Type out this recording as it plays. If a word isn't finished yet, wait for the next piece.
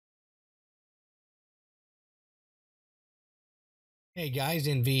Hey guys,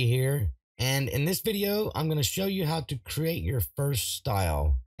 NV here, and in this video I'm going to show you how to create your first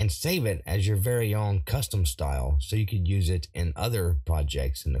style and save it as your very own custom style so you could use it in other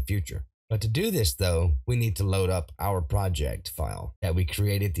projects in the future. But to do this though, we need to load up our project file that we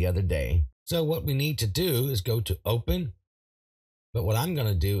created the other day. So what we need to do is go to open, but what I'm going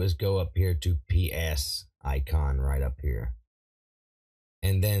to do is go up here to PS icon right up here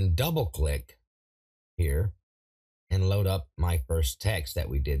and then double click here and load up my first text that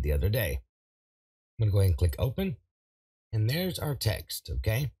we did the other day. I'm gonna go ahead and click open, and there's our text,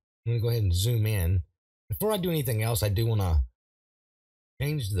 okay? I'm gonna go ahead and zoom in. Before I do anything else, I do wanna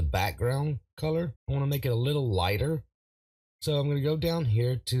change the background color. I wanna make it a little lighter. So I'm gonna go down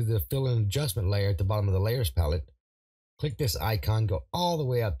here to the fill and adjustment layer at the bottom of the layers palette, click this icon, go all the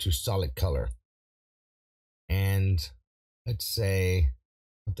way up to solid color. And let's say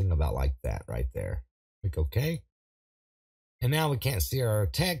something about like that right there. Click OK. And now we can't see our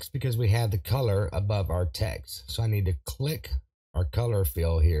text because we have the color above our text. So I need to click our color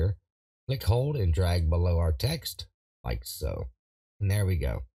fill here, click, hold, and drag below our text like so. And there we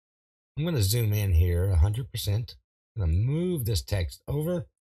go. I'm going to zoom in here 100%. I'm going to move this text over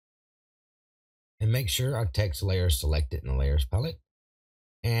and make sure our text layer is selected in the layers palette.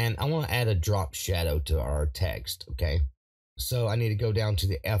 And I want to add a drop shadow to our text, okay? So I need to go down to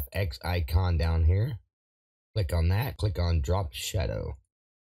the FX icon down here. Click on that, click on drop shadow.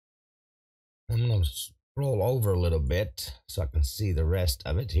 I'm going to scroll over a little bit so I can see the rest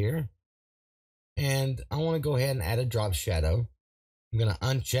of it here. And I want to go ahead and add a drop shadow. I'm going to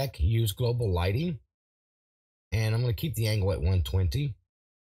uncheck use global lighting. And I'm going to keep the angle at 120.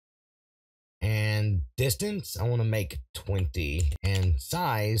 And distance, I want to make 20. And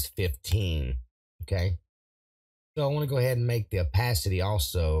size, 15. Okay. So I want to go ahead and make the opacity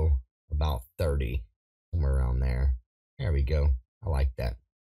also about 30. Somewhere around there. There we go. I like that.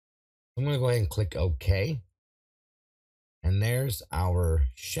 I'm going to go ahead and click OK. And there's our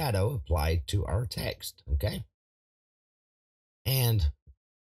shadow applied to our text. Okay. And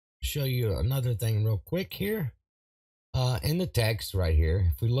show you another thing real quick here. In the text right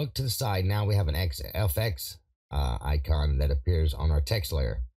here, if we look to the side, now we have an FX icon that appears on our text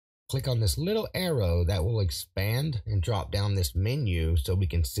layer. Click on this little arrow that will expand and drop down this menu so we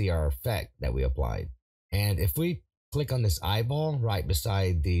can see our effect that we applied. And if we click on this eyeball right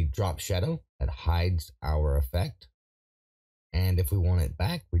beside the drop shadow, that hides our effect. And if we want it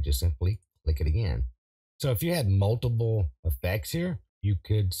back, we just simply click it again. So if you had multiple effects here, you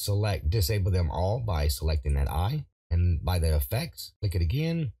could disable them all by selecting that eye. And by the effects, click it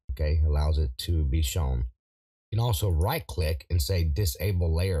again. Okay, allows it to be shown. You can also right click and say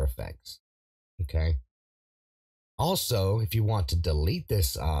disable layer effects. Okay. Also, if you want to delete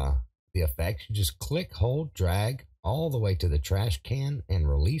this the effects, you just click, hold, drag all the way to the trash can and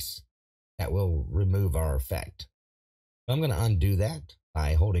release. That will remove our effect. I'm going to undo that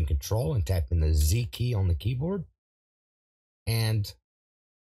by holding control and tapping the Z key on the keyboard. And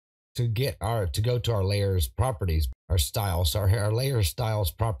to go to our layers properties, our styles, our layer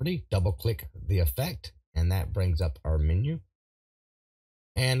styles property, double click the effect, and that brings up our menu.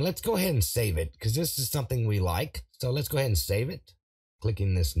 And let's go ahead and save it because this is something we like. So let's go ahead and save it.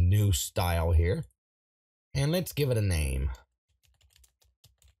 Clicking this new style here. And let's give it a name.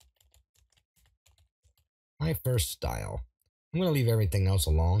 My first style. I'm going to leave everything else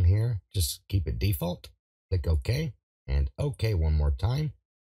alone here. Just keep it default. Click OK. And OK one more time.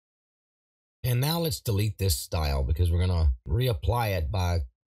 And now let's delete this style because we're going to reapply it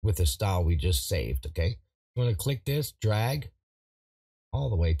with the style we just saved. Okay. I'm going to click this, drag all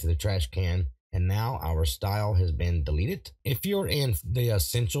the way to the trash can. And now our style has been deleted. If you're in the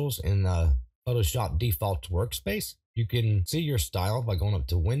essentials in the Photoshop default workspace, you can see your style by going up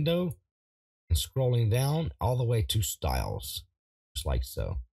to window and scrolling down all the way to styles, just like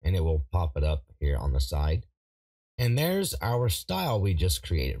so. And it will pop it up here on the side. And there's our style we just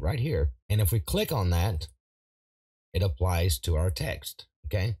created right here. And if we click on that, it applies to our text.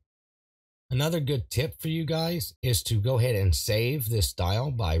 Okay. Another good tip for you guys is to go ahead and save this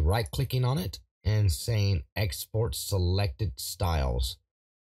style by right-clicking on it and saying export selected styles.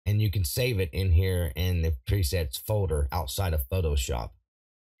 And you can save it in here in the presets folder outside of Photoshop.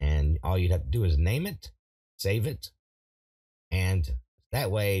 And all you'd have to do is name it, save it. And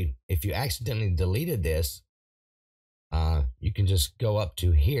that way, if you accidentally deleted this, you can just go up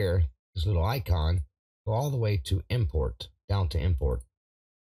to here, this little icon, go all the way to import, down to import.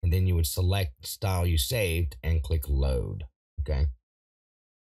 And then you would select the style you saved and click load. Okay.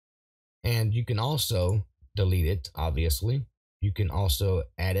 And you can also delete it, obviously. You can also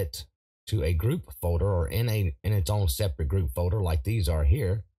add it to a group folder or in its own separate group folder like these are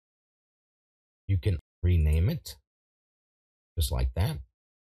here. You can rename it just like that.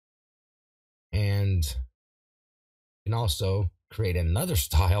 And you can also create another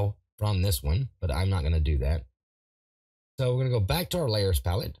style from this one, but I'm not going to do that. So we're going to go back to our layers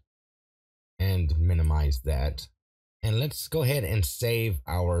palette and minimize that. And let's go ahead and save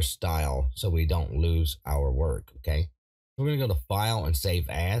our style so we don't lose our work, okay? We're going to go to File and Save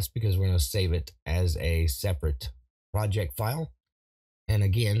As because we're going to save it as a separate project file. And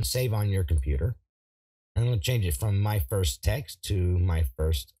again, save on your computer. I'm going to change it from my first text to my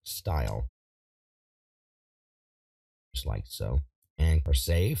first style. Just like so. And or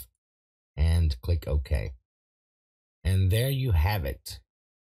save and click OK. And there you have it,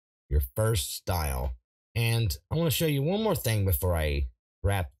 your first style. And I want to show you one more thing before I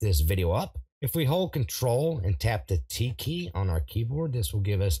wrap this video up. If we hold Control and tap the T key on our keyboard, this will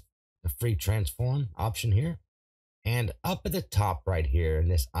give us the free transform option here. And up at the top right here in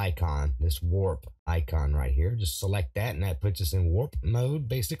this icon, this warp icon right here, just select that and that puts us in warp mode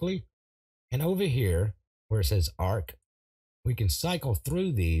basically. And over here where it says arc, we can cycle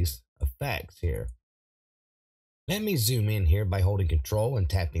through these effects here. Let me zoom in here by holding Control and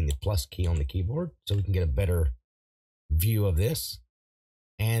tapping the plus key on the keyboard so we can get a better view of this.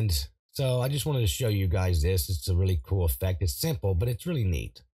 And so I just wanted to show you guys this. It's a really cool effect. It's simple, but it's really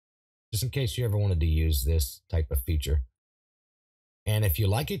neat. Just in case you ever wanted to use this type of feature. And if you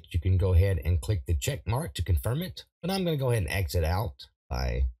like it, you can go ahead and click the check mark to confirm it. But I'm going to go ahead and exit out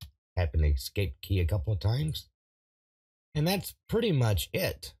by tapping the escape key a couple of times. And that's pretty much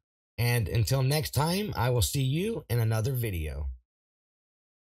it. And until next time, I will see you in another video.